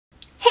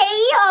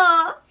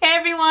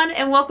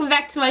everyone, and welcome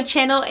back to my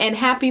channel, and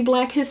happy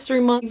Black History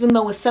Month, even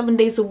though it's 7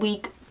 days a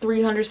week,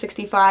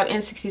 365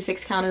 and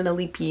 66 counting a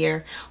leap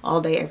year,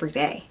 all day every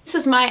day. This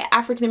is my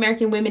African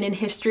American Women in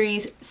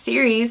History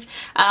series.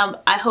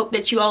 I hope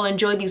that you all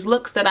enjoy these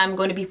looks that I'm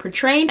going to be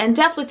portraying, and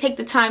definitely take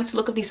the time to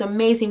look up these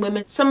amazing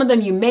women. Some of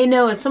them you may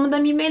know and some of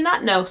them you may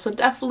not know, so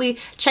definitely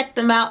check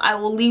them out. I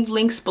will leave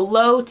links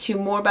below to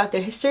more about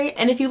their history,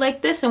 and if you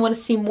like this and want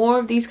to see more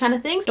of these kind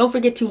of things, don't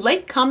forget to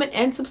like, comment,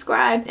 and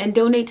subscribe, and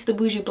donate to the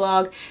Bougie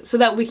blog so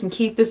that we can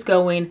keep this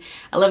going.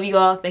 I love you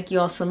all. Thank you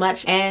all so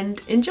much,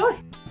 and enjoy.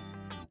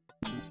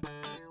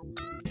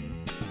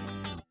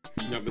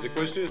 Yeah, but the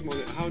question is more,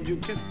 how do you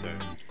get there?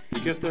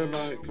 You get there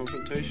by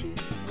confrontation,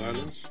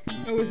 violence?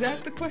 Oh, is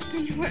that the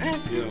question you were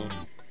asking?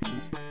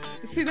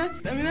 Yeah. See, that's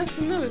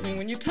another thing.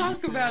 When you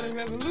talk about a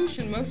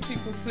revolution, most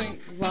people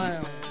think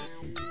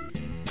violence,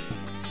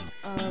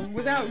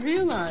 without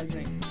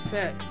realizing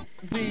that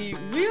the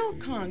real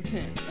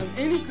content of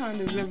any kind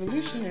of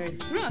revolutionary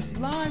thrust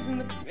lies in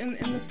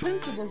the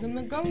principles and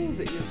the goals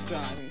that you're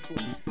striving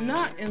for,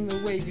 not in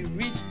the way you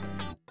reach them.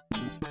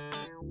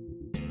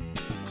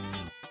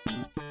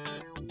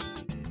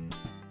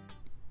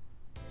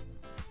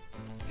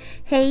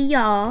 Hey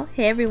y'all,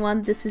 hey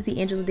everyone, this is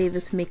the Angela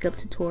Davis makeup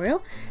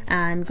tutorial.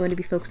 I'm going to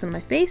be focused on my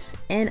face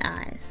and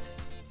eyes.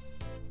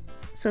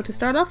 So to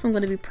start off, I'm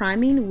going to be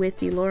priming with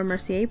the Laura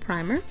Mercier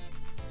primer.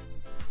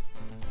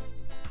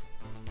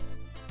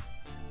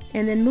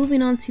 And then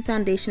moving on to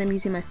foundation, I'm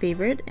using my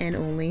favorite and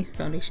only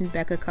foundation,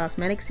 Becca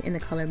Cosmetics, in the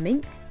color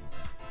Mink.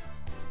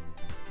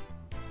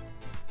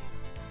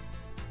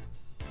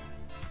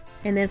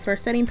 And then for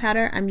setting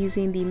powder, I'm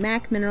using the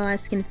MAC Mineralize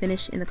Skin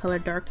Finish in the color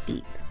Dark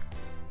Deep.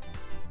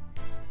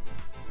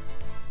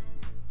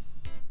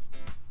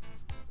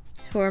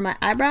 For my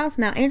eyebrows,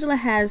 now Angela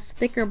has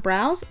thicker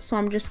brows, so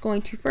I'm just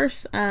going to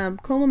first comb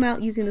them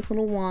out using this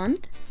little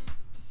wand.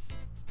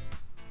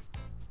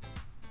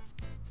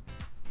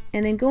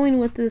 And then going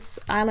with this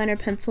eyeliner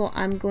pencil,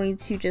 I'm going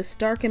to just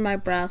darken my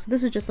brows. So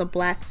this is just a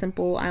black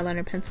simple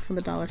eyeliner pencil from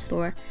the dollar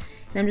store.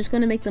 And I'm just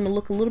going to make them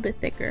look a little bit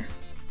thicker.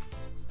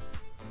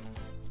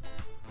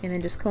 And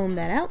then just comb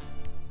that out.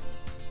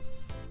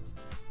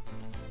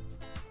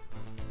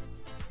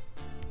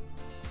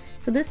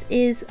 So this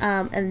is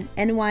an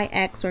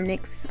NYX or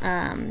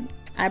NYX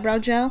eyebrow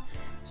gel.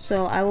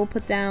 So I will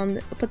put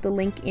the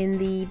link in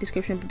the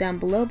description down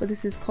below, but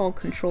this is called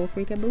Control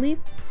Freak, I believe.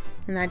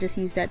 And I just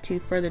use that to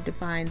further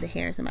define the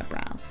hairs in my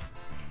brows.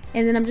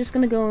 And then I'm just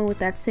going to go in with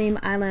that same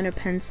eyeliner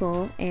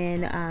pencil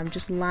and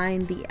just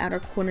line the outer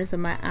corners of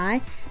my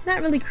eye.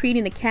 Not really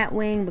creating a cat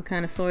wing, but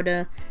kind of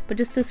sorta, but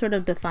just to sort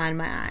of define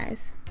my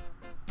eyes.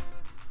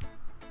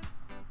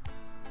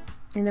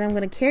 And then I'm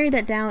going to carry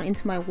that down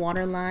into my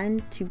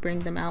waterline to bring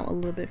them out a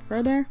little bit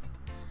further.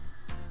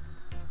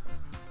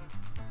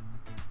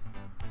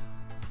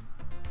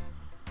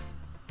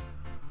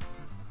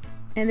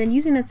 And then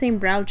using that same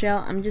brow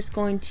gel, I'm just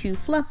going to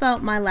fluff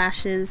out my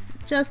lashes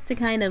just to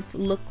kind of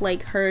look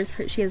like hers.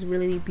 She has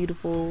really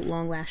beautiful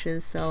long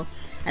lashes, so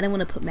I didn't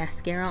want to put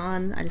mascara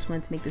on. I just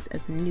wanted to make this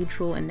as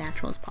neutral and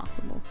natural as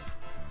possible.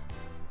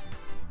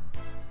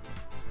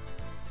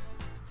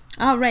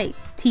 Alright,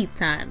 teeth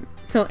time.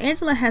 So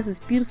Angela has this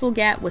beautiful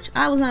gap, which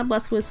I was not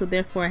blessed with, so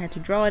therefore I had to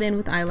draw it in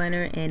with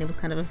eyeliner, and it was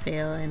kind of a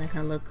fail, and I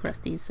kind of look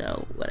crusty,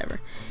 so whatever.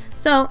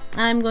 So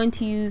I'm going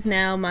to use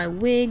now my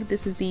wig.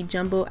 This is the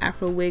Jumbo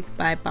Afro Wig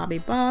by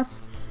Bobbi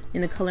Boss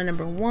in the color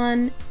number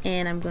 1,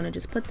 and I'm going to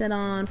just put that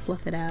on,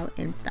 fluff it out,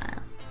 and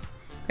style.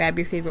 Grab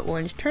your favorite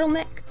orange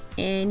turtleneck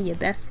and your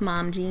best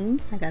mom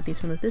jeans. I got these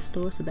from the thrift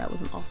store, so that was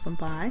an awesome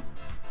buy.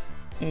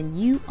 And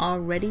you are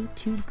ready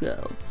to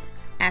go.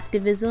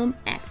 Activism,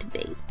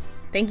 activate.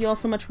 Thank you all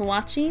so much for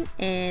watching,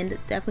 and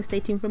definitely stay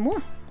tuned for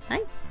more.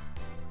 Bye.